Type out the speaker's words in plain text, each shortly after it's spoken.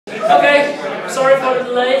Okay, sorry for the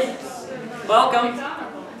delay. Welcome.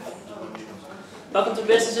 Welcome to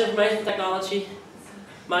Business Information Technology.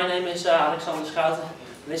 My name is Alexander Schouten.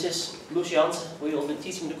 This is Lucy Jansen. We will be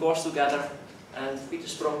teaching the course together. And Peter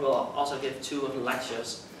Sprong will also give 2 of the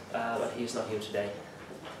lectures, but he is not here today.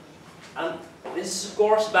 This is a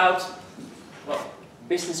course about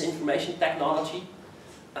business information technology.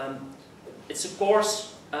 It's a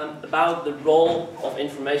course about the role of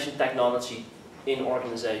information technology in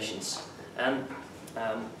organizations. And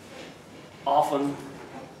often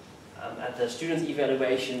at the student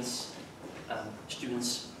evaluations,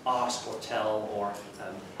 students ask or tell or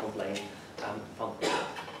complain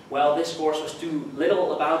well, this course was too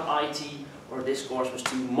little about IT, or this course was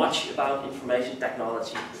too much about information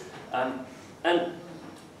technology. And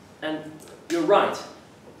you're right,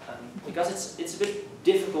 because it's a bit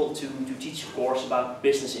difficult to teach a course about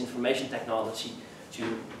business information technology to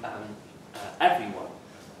everyone.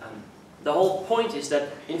 The whole point is that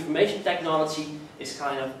information technology is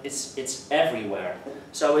it's everywhere.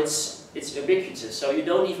 So it's ubiquitous. So you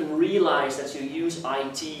don't even realize that you use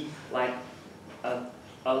IT like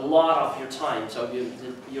a lot of your time. So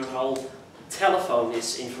your whole telephone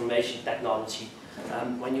is information technology.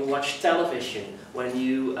 When you watch television, when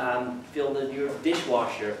you fill your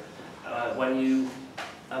dishwasher, when you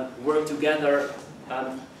work together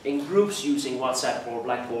in groups using WhatsApp or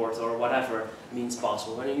Blackboard or whatever means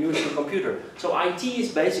possible, when you use your computer. So IT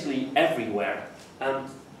is basically everywhere.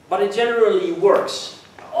 But it generally works.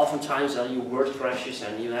 Oftentimes your word crashes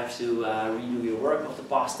and you have to redo your work of the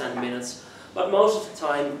past 10 minutes. But most of the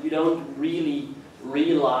time you don't really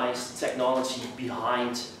realize the technology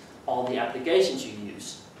behind all the applications you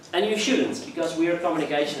use. And you shouldn't, because we are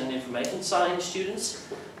communication and information science students,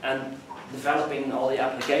 and developing all the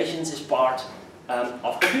applications is part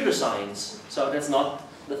of computer science. So that's not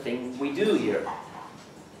the thing we do here.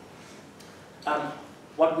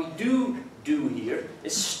 What we do here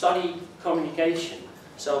is study communication.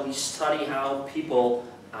 So we study how people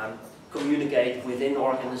communicate within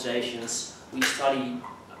organizations. We study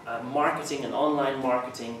marketing and online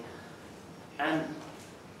marketing. And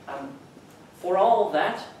for all of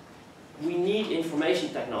that, we need information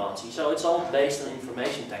technology. So it's all based on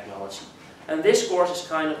information technology. And this course is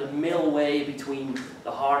kind of the middle way between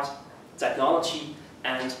the hard technology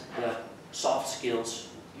and the soft skills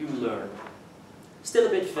you learn. Still a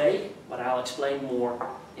bit vague, but I'll explain more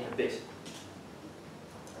in a bit.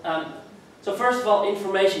 So first of all,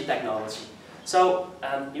 information technology. So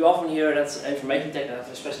you often hear that information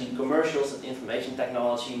technology, especially in commercials, that information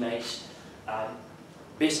technology makes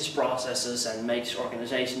business processes and makes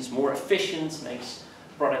organizations more efficient, makes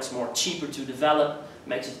products more cheaper to develop,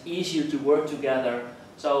 makes it easier to work together.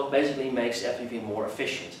 So basically makes everything more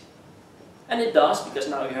efficient. And it does, because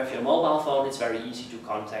now you have your mobile phone, it's very easy to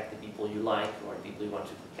contact the people you like or the people you want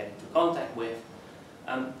to get into contact with.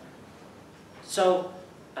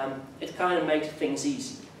 It kind of makes things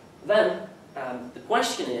easy. Then the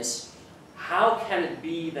question is, how can it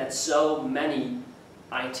be that so many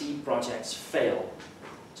IT projects fail?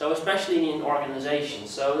 So especially in organizations.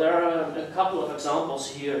 So there are a couple of examples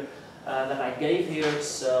here that I gave here.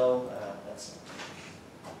 So let's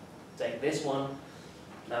take this one.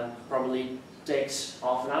 Probably takes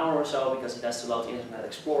half an hour or so because it has to load Internet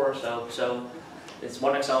Explorer. So it's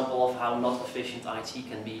one example of how not efficient IT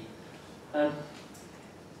can be. Not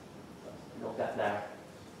that there.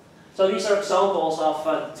 So these are examples of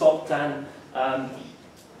top 10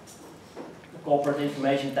 corporate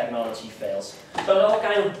information technology fails. So there are all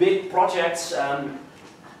kind of big projects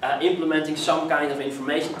implementing some kind of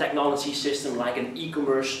information technology system like an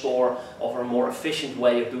e-commerce store or a more efficient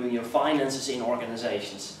way of doing your finances in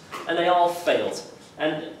organizations. And they all failed.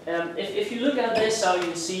 And if you look at this, so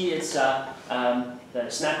you see it's the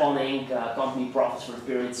Snap-on Inc. Company profits for the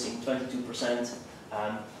period seeing 22%.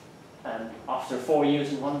 And after 4 years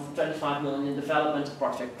and 125 million in development, the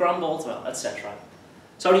project crumbled, well, etc.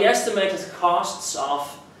 So the estimated costs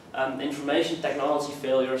of information technology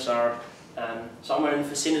failures are somewhere in the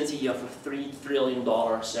vicinity of $3 trillion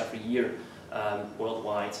every year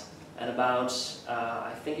worldwide, and about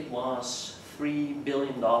I think it was $3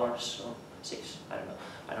 billion or 6, I don't know,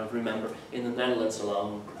 I don't remember, in the Netherlands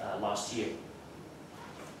alone last year.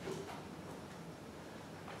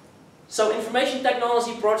 So information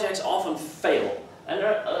technology projects often fail. And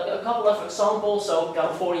there are a couple of examples. So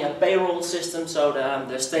California payroll system. So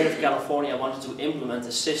the state of California wanted to implement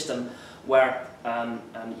a system where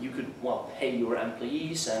you could pay your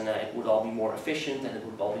employees, and it would all be more efficient and it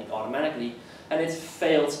would all be automatically. And it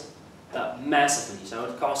failed massively. So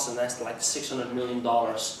it cost them like $600 million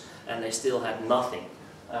and they still had nothing.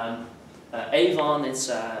 Avon, it's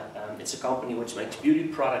a company which makes beauty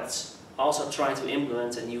products, also tried to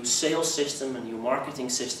implement a new sales system, a new marketing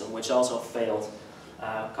system, which also failed,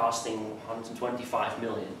 costing 125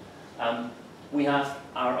 million. We have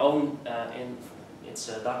our own, it's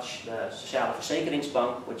a Dutch Sociale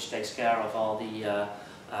Verzekeringsbank, which takes care of all the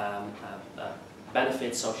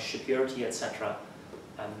benefits, social security, etc.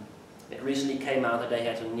 It recently came out that they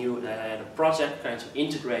had a project trying to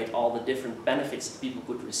integrate all the different benefits that people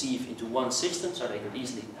could receive into one system so they could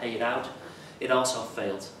easily pay it out. It also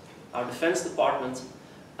failed. Our Defense Department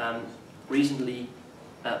recently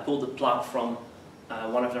pulled the plug from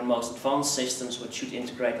one of their most advanced systems, which should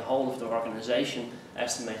integrate the whole of the organization.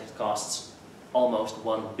 Estimated costs almost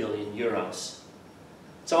 1 billion euros.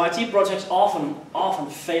 So IT projects often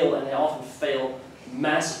fail, and they often fail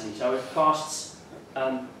massively. So it costs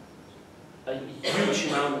a huge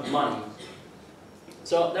amount of money.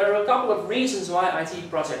 So there are a couple of reasons why IT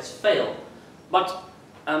projects fail. But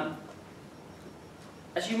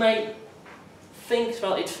as you may think,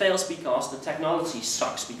 well, it fails because the technology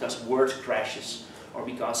sucks, because Word crashes, or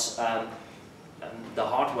because the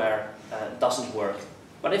hardware doesn't work.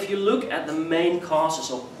 But if you look at the main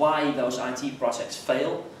causes of why those IT projects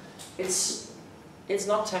fail, it's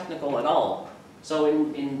not technical at all.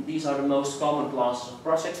 So these are the most common causes of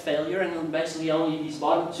project failure, and basically only these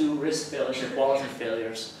bottom two, risk failures and quality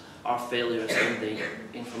failures, are failures in the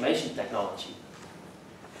information technology.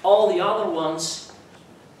 All the other ones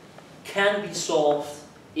can be solved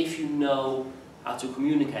if you know how to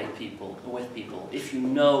communicate with people, if you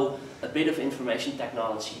know a bit of information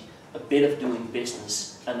technology, a bit of doing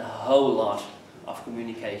business, and a whole lot of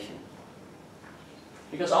communication.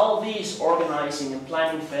 Because all of these organizing and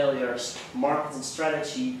planning failures, market and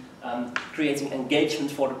strategy, creating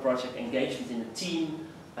engagement for the project, engagement in the team,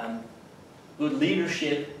 good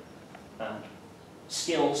leadership,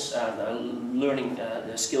 skills, learning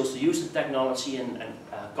the skills to use the technology and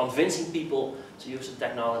convincing people to use the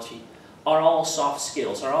technology, are all soft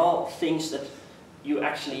skills, are all things that you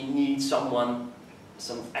actually need some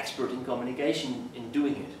expert in communication in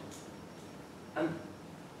doing it.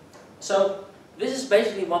 So this is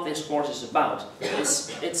basically what this course is about.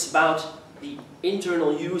 It's about the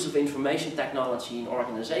internal use of information technology in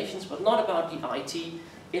organizations, but not about the IT.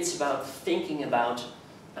 It's about thinking about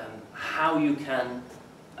how you can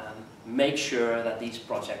make sure that these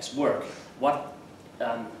projects work. What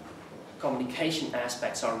communication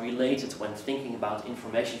aspects are related when thinking about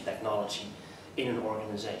information technology in an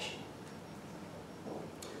organization.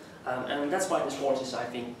 And that's why this course is, I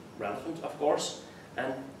think, relevant, of course.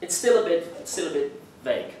 And it's still a bit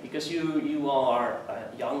vague, because you are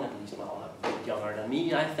young, at least, well, a bit younger than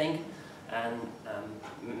me, I think, and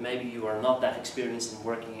maybe you are not that experienced in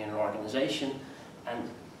working in an organization, and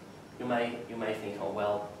you may think, oh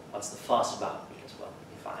well, what's the fuss about? Because, well,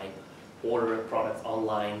 if I order a product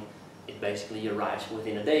online, it basically arrives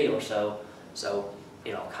within a day or so, so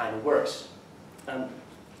it all kind of works. And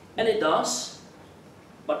it does,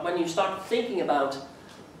 but when you start thinking about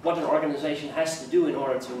what an organization has to do in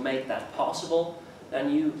order to make that possible, then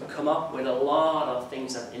you come up with a lot of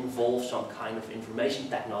things that involve some kind of information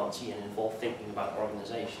technology and involve thinking about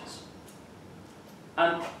organizations.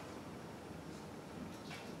 And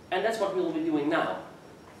that's what we'll be doing now.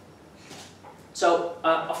 So,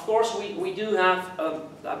 of course, we do have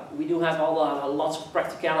lots of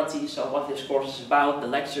practicality. So, what this course is about, the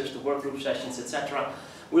lectures, the workgroup sessions, etc.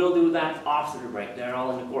 We'll do that after the break. They're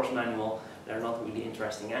all in the course manual. They're not really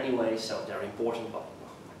interesting anyway, so they're important. But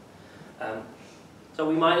so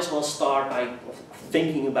we might as well start by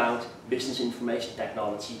thinking about business information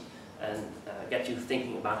technology and get you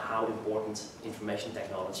thinking about how important information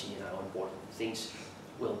technology and how important things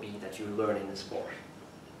will be that you learn in this course.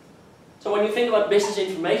 So when you think about business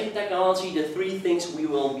information technology, the three things we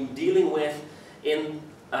will be dealing with in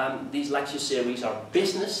these lecture series are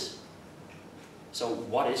business. So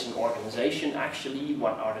what is an organization actually?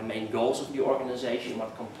 What are the main goals of the organization?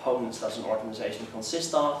 What components does an organization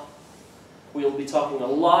consist of? We'll be talking a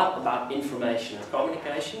lot about information and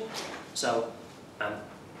communication. So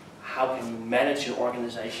how can you manage an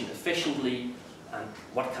organization efficiently?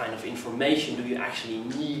 What kind of information do you actually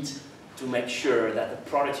need to make sure that the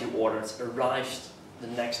product you ordered arrives the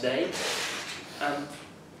next day?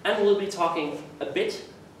 And we'll be talking a bit,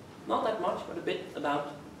 not that much, but a bit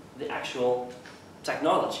about the actual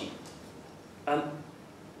technology. But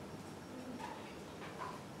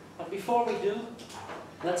before we do,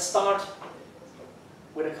 let's start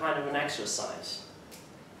with a kind of an exercise.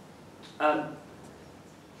 Name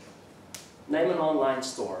an online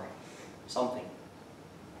store. Something.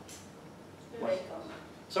 What?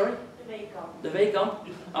 Sorry? The Weekamp.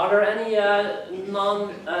 Are there any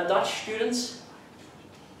non-Dutch students?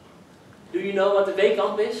 Do you know what the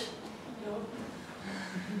Weekamp is?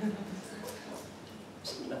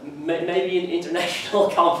 Maybe an international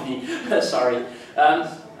company. Sorry.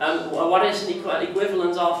 What is the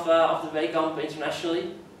equivalent of the Weekamp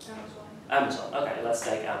internationally? Amazon. Okay, let's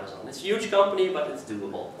take Amazon. It's a huge company, but it's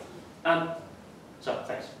doable. So,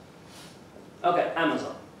 thanks. Okay,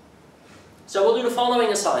 Amazon. So we'll do the following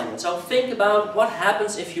assignment. So think about what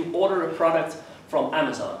happens if you order a product from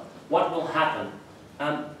Amazon. What will happen?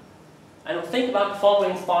 And think about the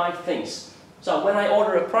following 5 things. So when I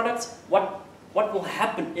order a product, what will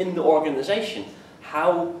happen in the organization?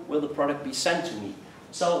 How will the product be sent to me?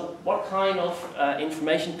 So what kind of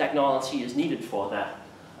information technology is needed for that?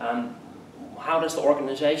 How does the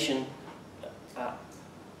organization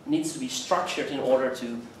needs to be structured in order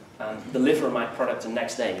to deliver my product the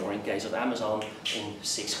next day, or in case of Amazon, in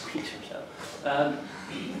 6 weeks or so.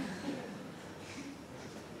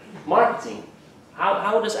 Marketing.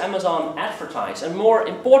 How does Amazon advertise? And more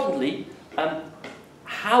importantly,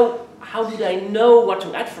 how do they know what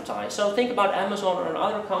to advertise? So think about Amazon or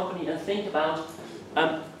another company and think about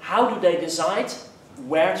how do they decide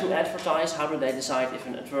where to advertise? How do they decide if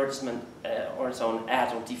an advertisement or its own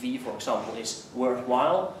ad on TV, for example, is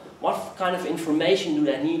worthwhile? What kind of information do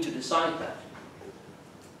they need to decide that?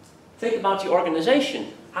 Think about the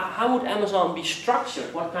organization. How would Amazon be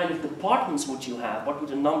structured? What kind of departments would you have? What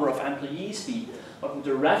would the number of employees be? What would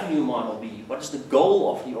the revenue model be? What is the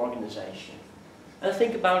goal of the organization? And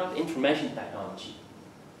think about information technology.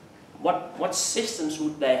 What systems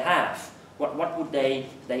would they have? What would they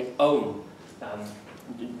own?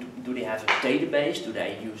 Do they have a database? Do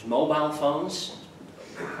they use mobile phones?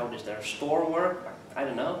 How does their store work? I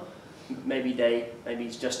don't know. Maybe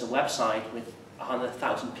it's just a website with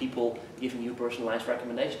 100,000 people giving you personalized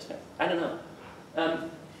recommendations. I don't know.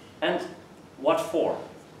 And what for?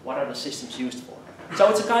 What are the systems used for? So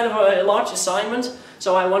it's a kind of a large assignment.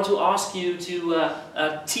 So I want to ask you to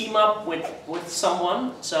team up with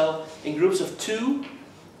someone. So in groups of 2.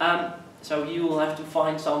 So you will have to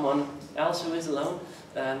find someone else who is alone,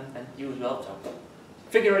 and you as well. So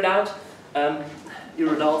figure it out.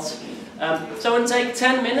 You're adults. So it'll take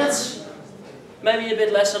 10 minutes, maybe a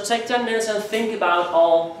bit less. So take 10 minutes and think about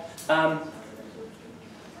all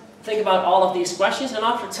of these questions. And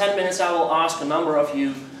after 10 minutes, I will ask a number of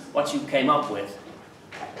you what you came up with.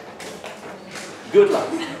 Good luck.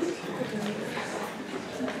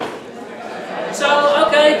 So,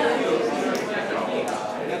 okay.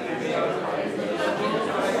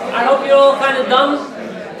 I hope you're all kind of done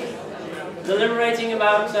deliberating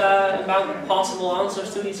about possible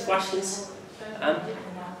answers to these questions.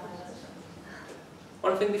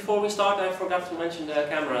 One thing before we start, I forgot to mention the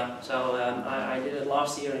camera. So I did it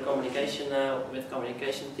last year in communication with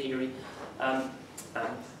communication theory.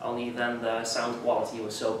 Only then the sound quality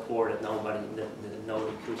was so poor that nobody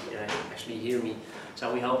could actually hear me.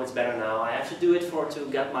 So we hope it's better now. I have to do it to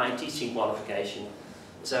get my teaching qualification.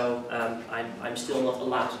 So I'm still not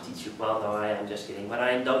allowed to teach you. Well, no, I am just kidding. But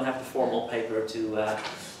I don't have the formal paper to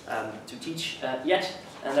teach yet,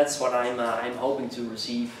 and that's what I'm hoping to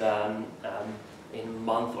receive in a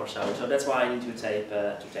month or so. So that's why I need to tape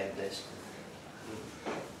this.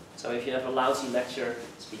 So if you have a lousy lecture,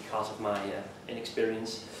 it's because of my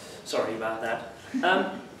inexperience. Sorry about that.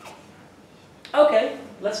 Okay,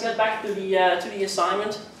 let's get back to the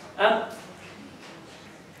assignment.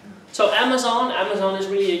 So Amazon is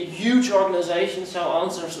really a huge organization, so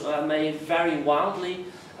answers may vary wildly.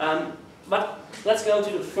 But let's go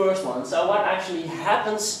to the first one. So what actually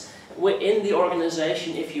happens within the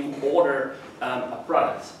organization if you order a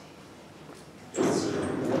product? Let's see.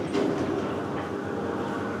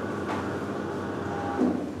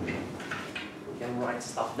 We can write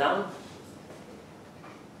stuff down.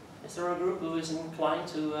 Is there a group who is inclined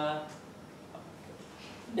to...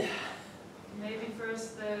 Maybe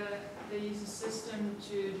first they use a system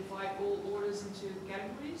to divide all orders into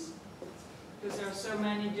categories, because there are so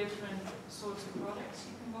many different sorts of products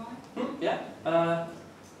you can buy. Yeah. But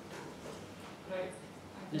I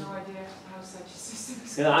have no idea how such a system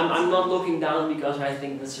is. Yeah, I'm not looking down because I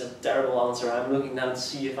think that's a terrible answer. I'm looking down to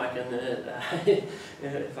see if I can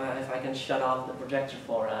if I can shut off the projector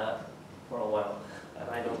for a while, and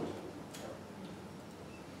I don't.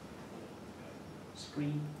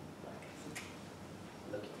 Screen.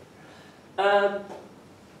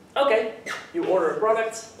 Okay, you order a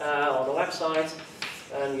product on the website,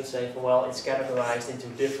 and you say, well, it's categorized into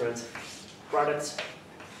different products.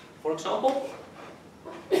 For example,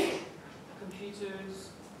 computers,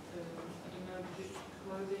 I don't know,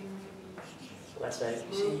 clothing maybe. Let's say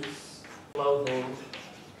books, clothing.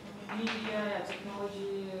 Media,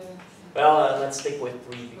 technology. Well, let's stick with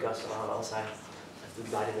 3 because else I have to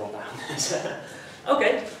write it all down.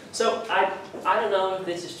 Okay, so I don't know if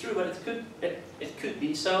this is true, but it could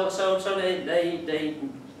be. So they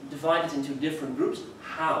divide it into different groups.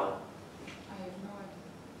 How? I have no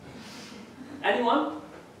idea. Anyone?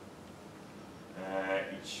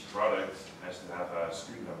 Each product has to have a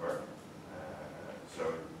SKU number, so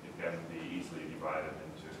it can be easily divided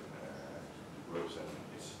into groups, and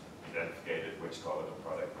it's identified which color the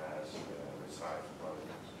product has, which size the product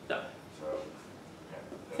has. Yeah. So,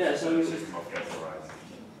 Yeah, that's so the system of categorizing.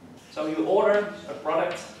 So you order a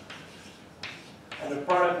product, and the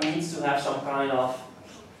product needs to have some kind of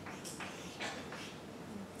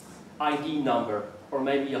ID number, or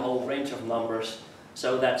maybe a whole range of numbers,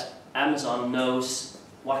 so that Amazon knows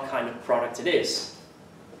what kind of product it is.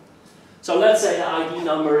 So let's say the ID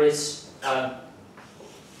number is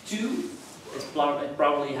 2. It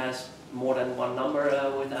probably has more than one number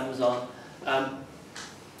with Amazon.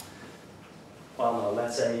 Well, no,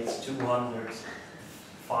 let's say it's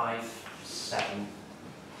 257.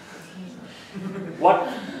 What?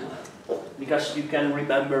 Because you can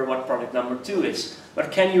remember what product number 2 is.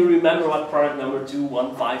 But can you remember what product number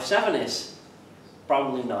 2157 is?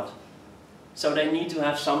 Probably not. So they need to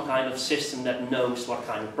have some kind of system that knows what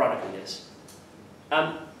kind of product it is.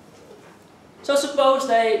 So suppose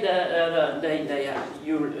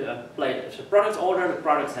you place a product order. The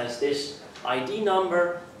product has this ID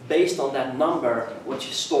number. Based on that number, which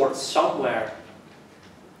is stored somewhere,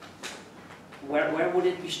 where would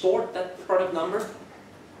it be stored? That product number?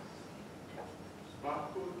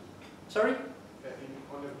 Barcode. Sorry?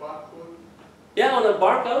 On a barcode. Yeah, on a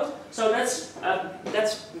barcode. So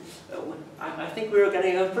I think we're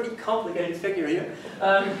getting a pretty complicated figure here.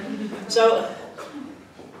 So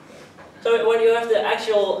when you have the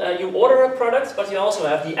actual, you order a product, but you also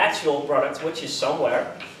have the actual product, which is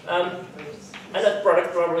somewhere. And that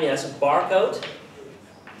product probably has a barcode.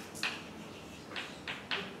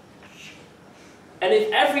 And if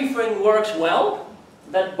everything works well,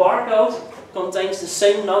 that barcode contains the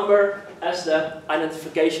same number as the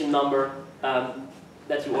identification number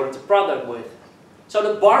that you ordered the product with. So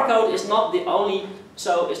the barcode is not the only,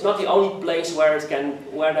 place where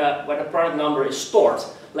the product number is stored.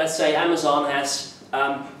 Let's say Amazon has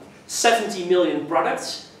 70 million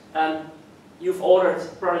products. You've ordered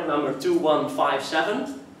product number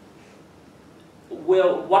 2157.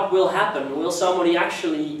 What will happen? Will somebody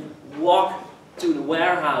actually walk to the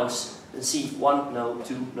warehouse and see 1, no,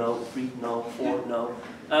 2, no, 3, no, 4, no,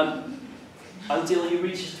 until he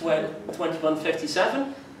reaches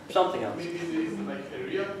 2157? Something else. Maybe there is like a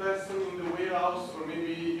real person in the warehouse, or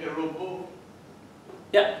maybe a robot.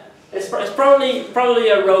 Yeah, it's probably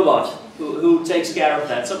a robot who takes care of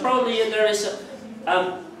that. So probably there is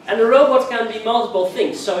a, and the robot can be multiple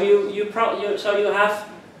things. So you have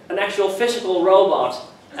an actual physical robot,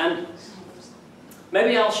 and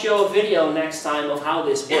maybe I'll show a video next time of how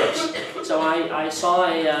this works. So I saw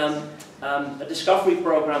a discovery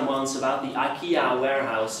program once about the IKEA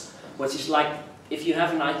warehouse, which is like if you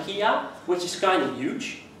have an IKEA, which is kind of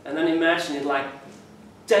huge, and then imagine it like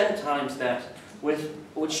 10 times that,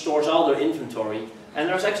 which stores all their inventory, and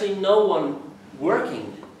there's actually no one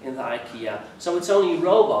working in the IKEA, so it's only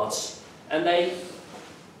robots, and they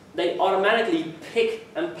automatically pick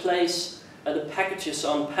and place the packages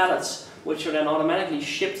on pallets, which are then automatically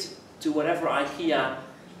shipped to whatever IKEA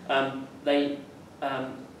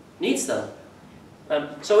needs them.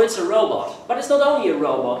 So it's a robot, but it's not only a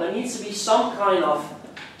robot. There needs to be some kind of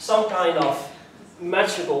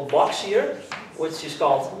magical box here, which is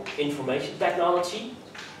called information technology,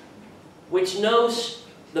 which knows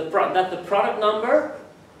that the product number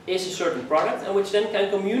is a certain product, and which then can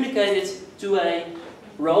communicate it to a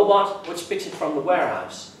robot which picks it from the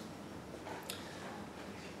warehouse.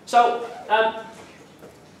 So,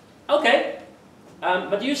 okay,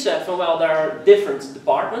 but you said, well, there are different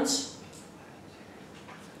departments.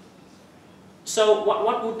 So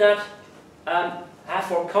what would that have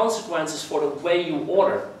for consequences for the way you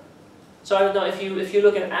order? So I don't know, if you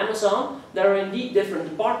look at Amazon, there are indeed different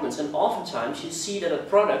departments, and oftentimes you see that a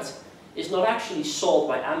product is not actually sold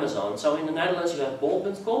by Amazon. So in the Netherlands you have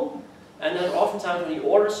bol.com, and then oftentimes when you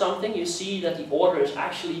order something, you see that the order is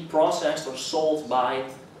actually processed or sold by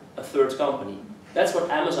a third company. That's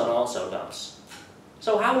what Amazon also does.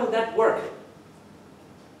 So how would that work?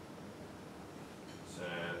 It's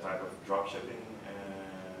a type of dropshipping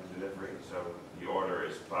delivery. So the order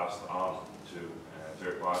is passed on to a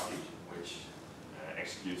third party, which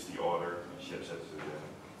executes the order and ships it to the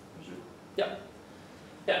consumer. Yeah.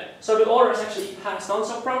 Yeah, so the order is actually passed on,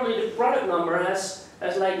 so probably the product number has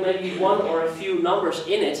like maybe one or a few numbers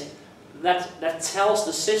in it that tells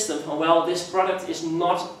the system, oh, well, this product is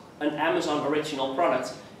not an Amazon original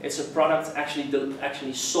product. It's a product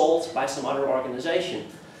actually sold by some other organization.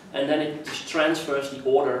 And then it just transfers the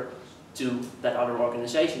order to that other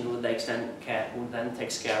organization who then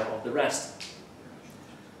takes care of the rest.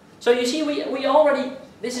 So you see, we already,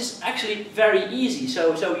 this is actually very easy.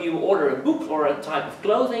 So you order a book or a type of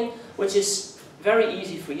clothing, which is very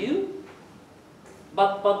easy for you.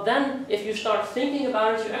 But then, if you start thinking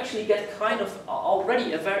about it, you actually get kind of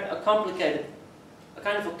already a complicated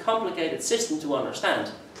system to understand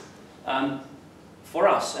for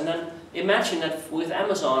us. And then imagine that with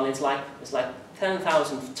Amazon, it's like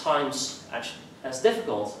 10,000 times as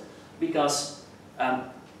difficult, because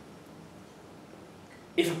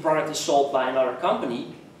if a product is sold by another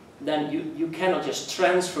company, then you cannot just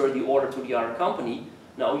transfer the order to the other company.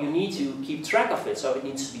 No, you need to keep track of it, so it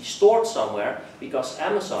needs to be stored somewhere, because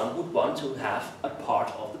Amazon would want to have a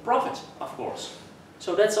part of the profit, of course.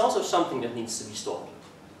 So that's also something that needs to be stored,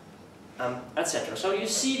 etc. So you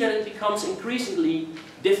see that it becomes increasingly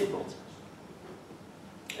difficult.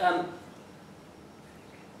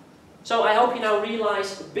 So I hope you now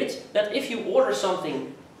realize a bit that if you order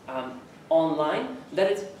something online,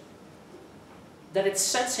 that it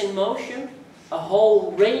sets in motion a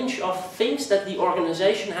whole range of things that the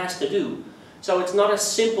organization has to do. So it's not as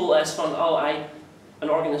simple as from, oh, an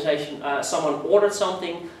organization, someone ordered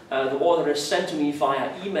something, the order is sent to me via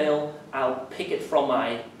email, I'll pick it from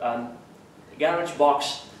my garage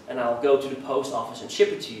box and I'll go to the post office and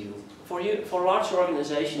ship it to you. For large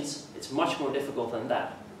organizations, it's much more difficult than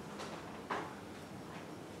that.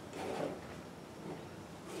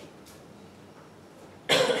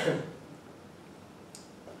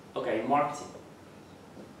 Okay, marketing.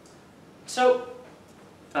 So,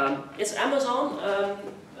 it's Amazon.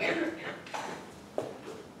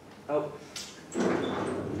 Oh.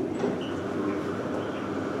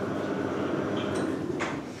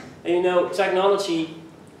 And you know, technology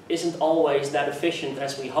isn't always that efficient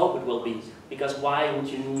as we hope it will be, because why would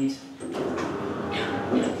you need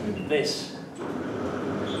this?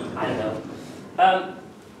 I don't know.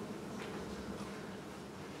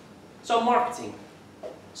 So marketing.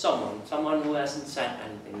 Someone who hasn't said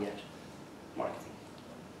anything yet. Marketing.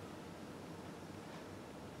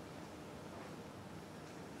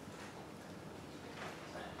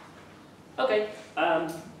 Okay. I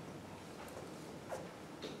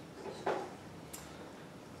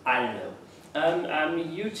don't know.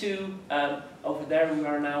 You two over there, we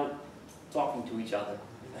are now talking to each other.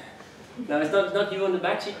 No, it's not you on the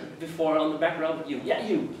back seat before on the back row, but you. Yeah,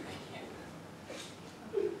 you.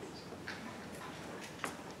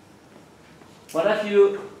 What have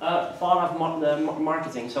you thought of the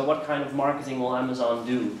marketing? So what kind of marketing will Amazon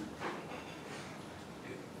do?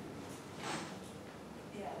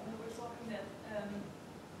 Yeah, we were talking that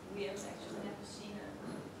we have actually never seen an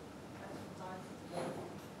advertisement of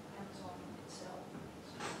Amazon itself.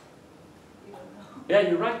 So we don't know. Yeah,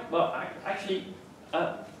 you're right. Well,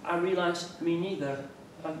 I realized me neither.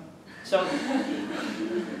 So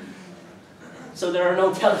there are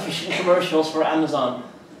no television commercials for Amazon.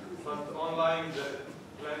 But online,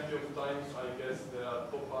 plenty of times, I guess, there are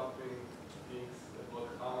pop-upping things about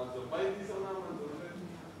Amazon. Buy this on Amazon.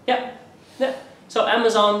 Yeah. So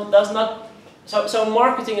Amazon does not. So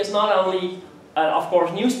marketing is not only, of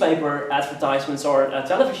course, newspaper advertisements or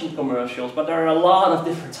television commercials, but there are a lot of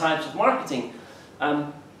different types of marketing,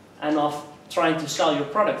 and of trying to sell your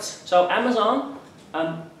products. So Amazon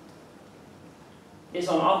is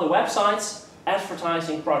on other websites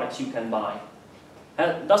advertising products you can buy.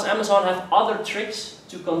 Does Amazon have other tricks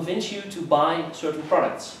to convince you to buy certain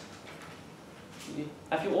products?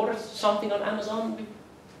 Have you ordered something on Amazon,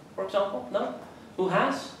 for example? No? Who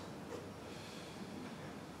has?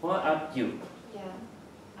 What you? Yeah,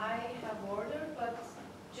 I have ordered, but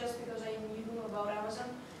just because I knew about Amazon.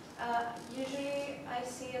 Usually I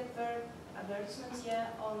see advertisements, yeah,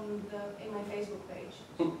 in my Facebook page.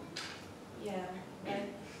 Yeah,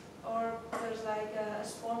 or there's like a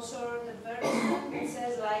sponsored advertisement that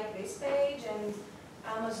says like this page, and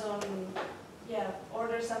Amazon, yeah,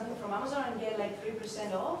 order something from Amazon and get like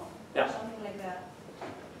 3% off, Yeah. or something like that.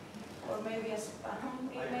 Or maybe a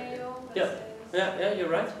spam email that Yeah. says... Yeah, you're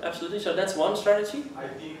right, absolutely. So that's one strategy. I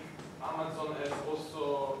think Amazon has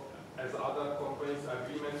also, as other companies,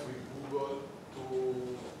 agreements with Google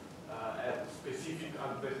to add specific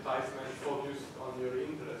advertisements focused on your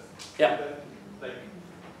interests. Yeah. So that, like,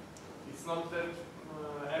 it's not that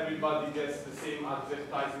everybody gets the same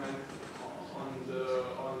advertisement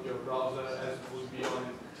on your browser as it would be on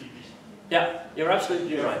TV. Yeah, you're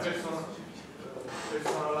absolutely right.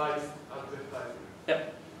 Personalized advertising. Yeah.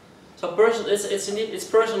 So it's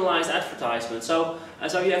personalized advertisement. So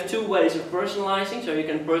you have two ways of personalizing. So you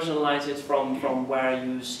can personalize it from where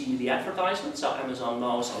you see the advertisement. So Amazon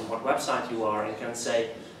knows on what website you are and can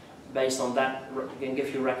say, based on that, can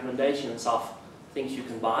give you recommendations of things you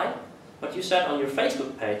can buy. But you said on your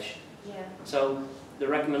Facebook page. Yeah. So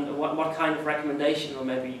what kind of recommendation, or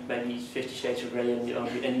maybe 50 Shades of Grey and you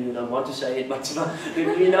don't want to say it, but do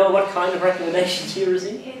you know what kind of recommendations you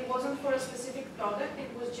receive? It wasn't for a specific product, it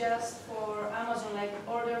was just for Amazon, like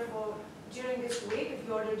order for during this week. If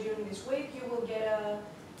you order during this week, you will get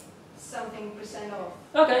something % off.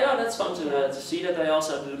 Okay, yeah, that's fun to see that they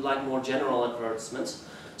also do like more general advertisements.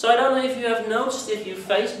 So I don't know if you have noticed, if you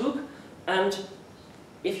Facebook, and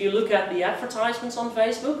if you look at the advertisements on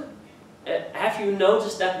Facebook, have you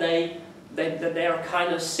noticed that they are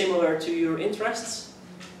kind of similar to your interests?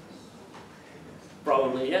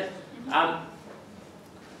 Probably, yeah.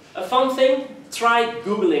 A fun thing, try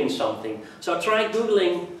Googling something. So try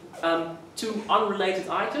Googling 2 unrelated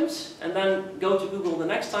items and then go to Google the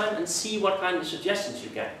next time and see what kind of suggestions you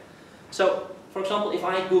get. So, for example, if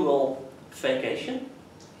I Google vacation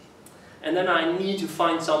and then I need to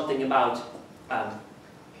find something about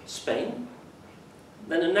Spain,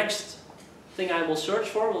 then the next thing I will search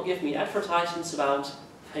for will give me advertisements about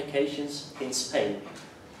vacations in Spain.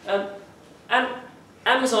 And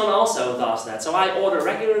Amazon also does that. So I order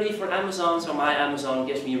regularly for Amazon, so my Amazon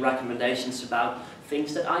gives me recommendations about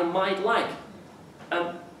things that I might like.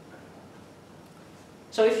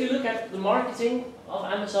 So if you look at the marketing of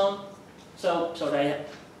Amazon, so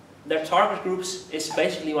their target groups is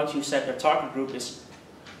basically what you said. Their target group is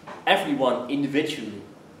everyone individually.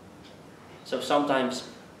 So sometimes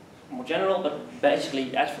more general, but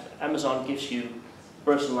basically Amazon gives you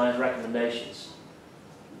personalized recommendations.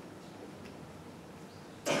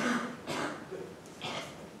 There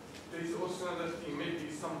is also another thing, maybe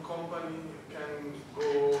some company can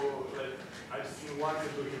go, like I've seen one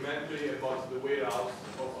documentary about the warehouse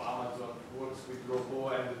of Amazon, works with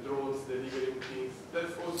robots and the drones delivering things.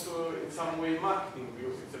 That's also in some way marketing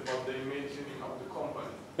because it's about the imagery of the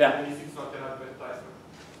company. Yeah. Even if it's not an advertisement.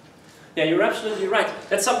 Yeah, you're absolutely right.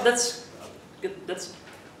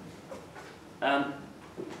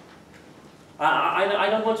 I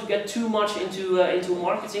don't want to get too much into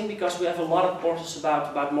marketing because we have a lot of courses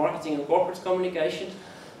about marketing and corporate communication.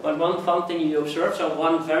 But one fun thing you observe, so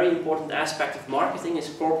one very important aspect of marketing is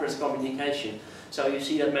corporate communication. So you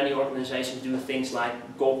see that many organizations do things like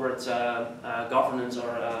corporate governance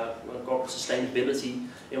or corporate sustainability,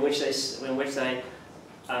 in which they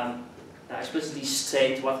explicitly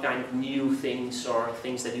state what kind of new things or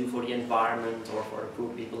things they do for the environment or for the poor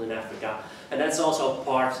people in Africa. And that's also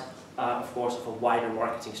part, of course, of a wider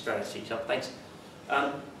marketing strategy. So thanks.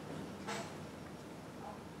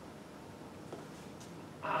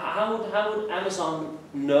 How would Amazon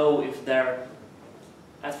know if their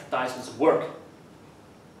advertisements work?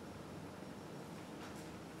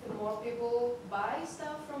 The more people buy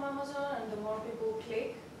stuff from Amazon and the more people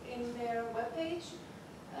click in their webpage,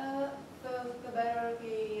 the better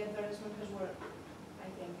the advertisement has worked, I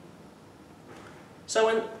think.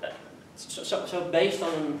 So based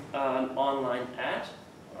on an online ad,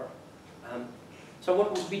 or, so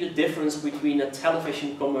what would be the difference between a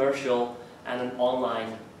television commercial and an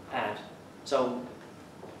online ad? So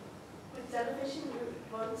with television, you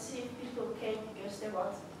want to see if people came because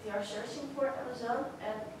they are searching for Amazon,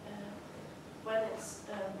 and when it's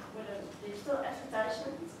with a digital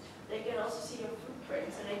advertisement, they can also see your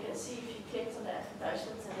footprint, and they can see if you clicked on the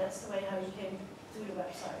advertisements, and that's the way how you came to the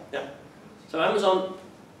website. yeah, so Amazon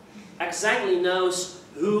exactly knows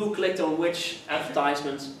who clicked on which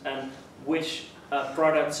advertisements and which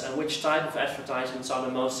products and which type of advertisements are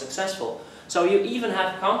the most successful. So you even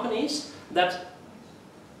have companies that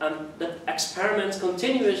experiment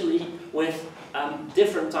continuously with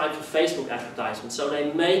different types of Facebook advertisements. So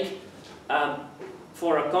they make,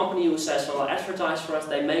 for a company who says, well, advertise for us,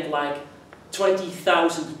 they make like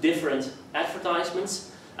 20,000 different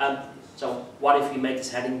advertisements. So what if you make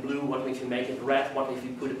this heading blue, what if you make it red, what if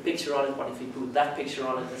you put a picture on it, what if you put that picture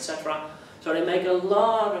on it, etc. So they make a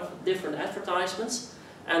lot of different advertisements,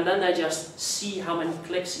 and then they just see how many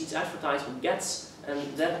clicks each advertisement gets, and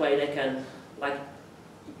that way they can, like,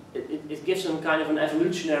 it gives them kind of an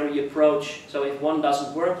evolutionary approach. So if one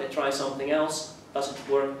doesn't work, they try something else. Doesn't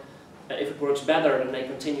work, if it works better, then they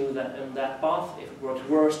continue on that path. If it works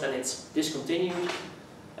worse, then it's discontinued,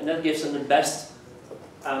 and that gives them the best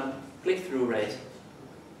click-through rate.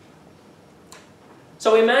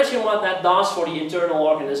 So imagine what that does for the internal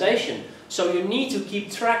organization. So you need to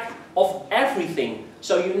keep track of everything.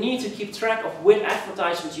 So you need to keep track of which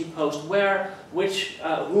advertisements you post where,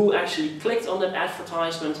 who actually clicked on that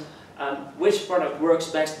advertisement, which product works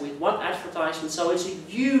best with what advertisement. So it's a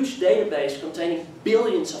huge database containing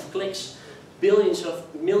billions of clicks, millions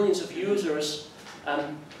of users,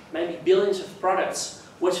 maybe billions of products,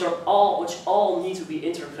 which all need to be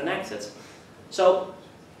interconnected. So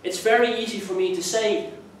it's very easy for me to say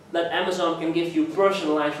that Amazon can give you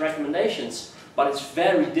personalized recommendations, but it's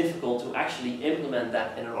very difficult to actually implement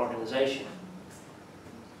that in an organization.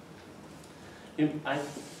 I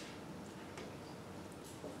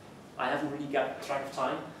haven't really got track of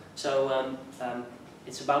time, so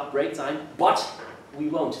it's about break time, but we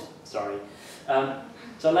won't, sorry.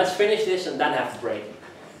 So let's finish this and then have a break.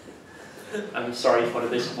 I'm sorry for the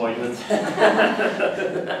disappointment.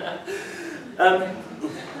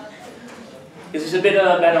 This is a bit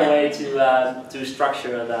of a better way to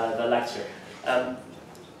structure the lecture. And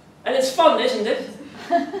it's fun, isn't it?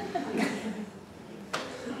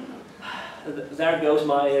 There goes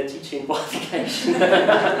my teaching qualification.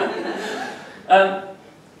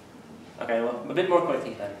 Okay, well, a bit more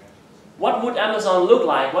quickly then. What would Amazon look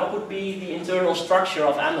like? What would be the internal structure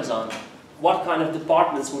of Amazon? What kind of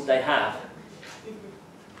departments would they have?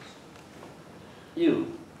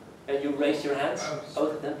 You. And you raised your hands?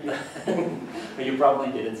 Both of them? You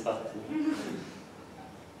probably didn't stop it.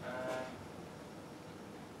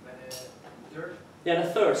 Third? Yeah, the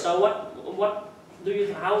third. So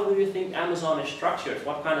how do you think Amazon is structured?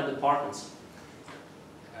 What kind of departments?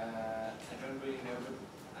 I don't really know, but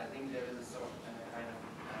I think there is a sort kind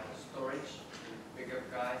of storage, pickup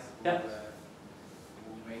guys who, Yeah.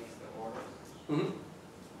 Who makes the orders. Mm-hmm.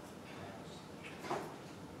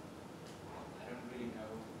 I don't really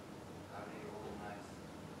know how they organize.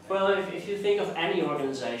 Well, if you think of any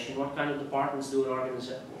organization, what kind of departments do an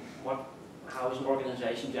organization? How is an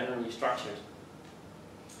organization generally structured?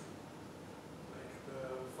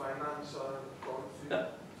 Financial, Yeah.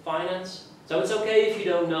 Finance. So it's okay if you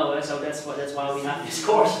don't know. So that's why we have this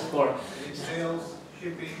course, of course. Sales,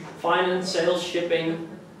 shipping. Finance, sales, shipping.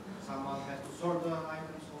 Someone has to sort the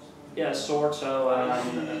items also. Yeah, sort. So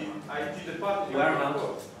IT department.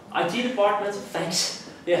 warehouse. IT department. Thanks.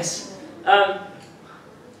 Yes.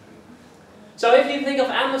 So if you think of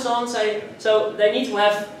Amazon, so they need to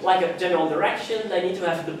have like a general direction, they need to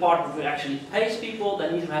have a department which actually pays people,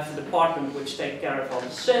 they need to have a department which takes care of all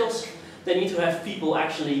the sales, they need to have people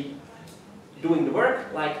actually doing the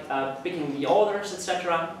work, like picking the orders,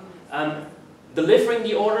 etc. Delivering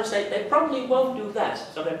the orders, they probably won't do that,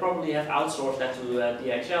 so they probably have outsourced that to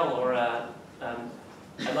DHL or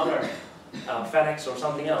another FedEx or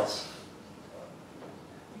something else.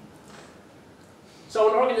 So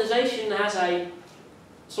an organization has a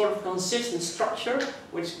sort of consistent structure,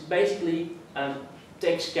 which basically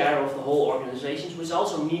takes care of the whole organization, which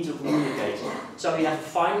also need to communicate. So you have a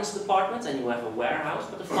finance department and you have a warehouse,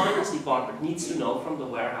 but the finance department needs to know from the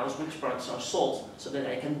warehouse which products are sold, so that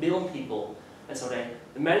they can bill people. And so the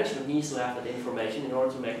management needs to have that information in order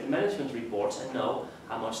to make the management reports and know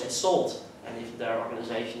how much they sold and if their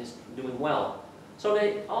organization is doing well. So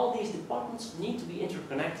all these departments need to be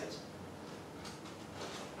interconnected.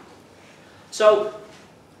 So,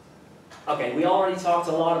 okay, we already talked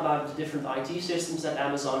a lot about the different IT systems that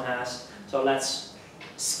Amazon has, so let's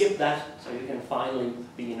skip that so you can finally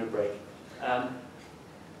be in a break.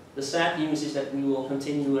 The sad news is that we will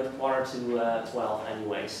continue at 11:45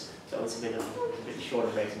 anyways, so it's a bit shorter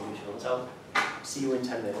break than usual. So, see you in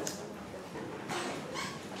 10 minutes.